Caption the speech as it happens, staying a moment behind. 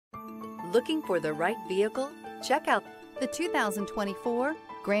Looking for the right vehicle? Check out the 2024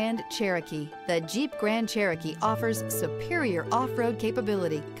 Grand Cherokee. The Jeep Grand Cherokee offers superior off-road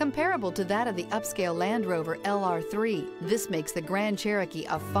capability comparable to that of the upscale Land Rover LR3. This makes the Grand Cherokee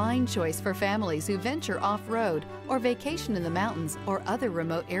a fine choice for families who venture off-road or vacation in the mountains or other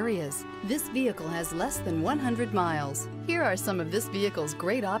remote areas. This vehicle has less than 100 miles. Here are some of this vehicle's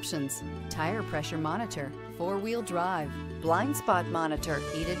great options: tire pressure monitor, four-wheel drive, blind spot monitor,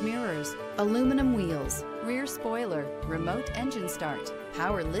 heated mirrors, aluminum wheels, rear spoiler, remote engine start,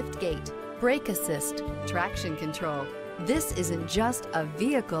 power lift gate, brake assist, traction control. This isn't just a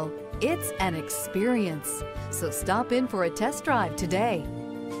vehicle, it's an experience. So stop in for a test drive today.